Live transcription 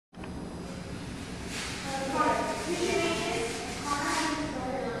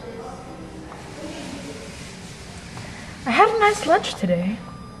nice lunch today.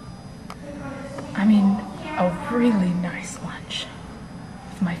 I mean, a really nice lunch.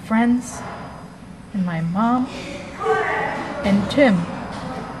 With my friends, and my mom, and Tim,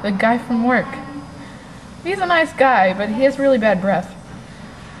 the guy from work. He's a nice guy, but he has really bad breath.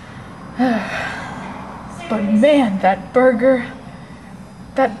 But man, that burger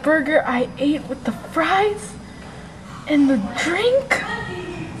I ate with the fries and the drink.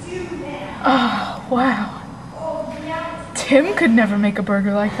 Oh, wow. Tim could never make a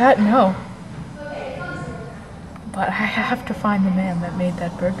burger like that, no. But I have to find the man that made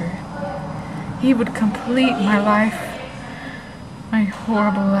that burger. He would complete my life, my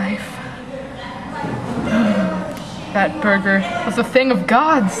horrible life. That burger was a thing of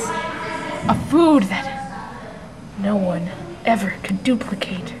God's, a food that no one ever could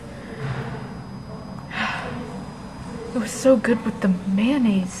duplicate. It was so good with the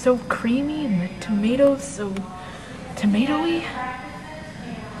mayonnaise, so creamy, and the tomatoes so tomatoey.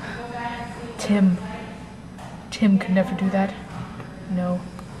 Tim could never do that. No,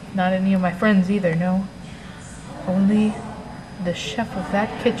 not any of my friends either, no. Only the chef of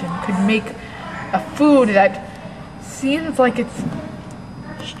that kitchen could make a food that seems like it's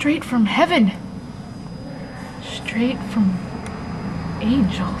straight from heaven. Straight from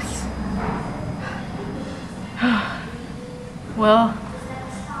angels. Well,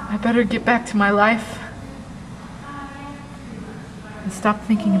 I better get back to my life and stop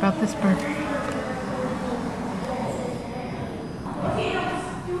thinking about this burger.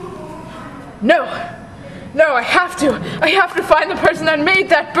 No, I have to find the person that made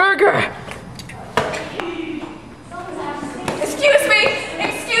that burger. Excuse me,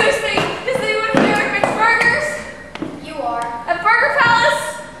 does anyone here make burgers? You are. At Burger Palace?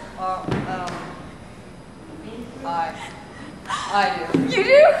 I do. You do?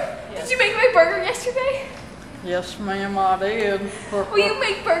 Yes. Did you make my burger yesterday? Yes, ma'am, I did. Will you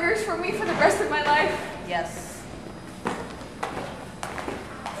make burgers for me for the rest of my life? Yes.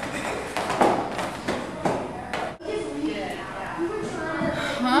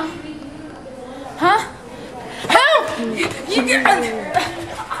 Huh? Help! Help me!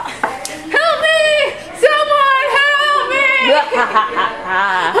 Someone help me!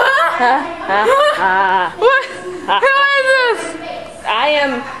 What? Who is this? I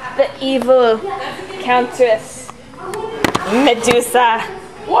am the evil Countess Medusa.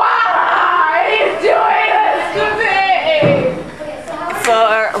 Why are you doing this to me?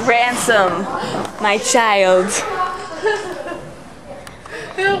 For ransom, my child.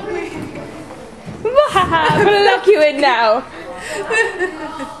 Help me. Look you in now.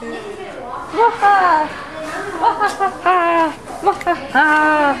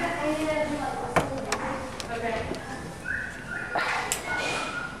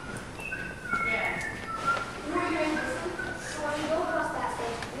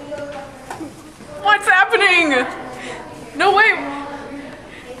 What's happening? No, wait.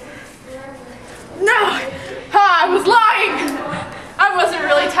 No! I was lying! I wasn't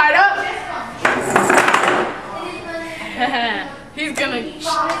really tied up.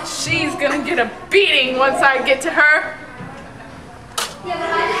 She's gonna get a beating once I get to her. I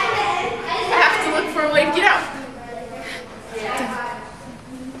have to look for a way to get out.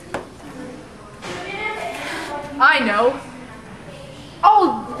 I know.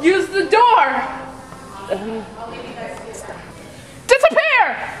 I'll use the door.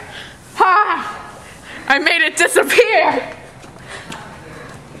 Disappear! Ha! I made it disappear!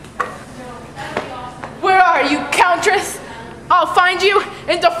 Where are you, Countess? I'll find you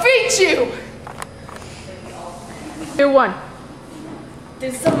and defeat you! Who won?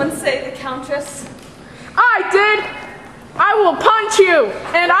 Did someone say the Countess? I did! I will punch you,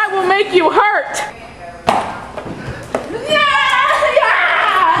 and I will make you hurt!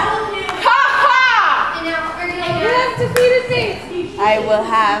 You have defeated me! I will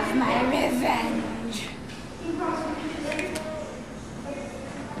have my revenge.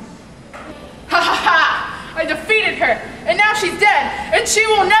 Ha ha ha! I defeated her, and now she's dead, and she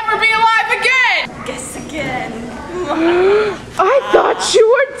will never be alive again! Guess again. I thought you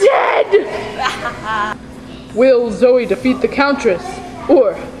were dead! Will Zoe defeat the Countess,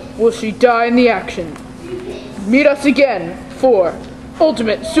 or will she die in the action? Meet us again for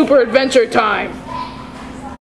Ultimate Super Adventure Time!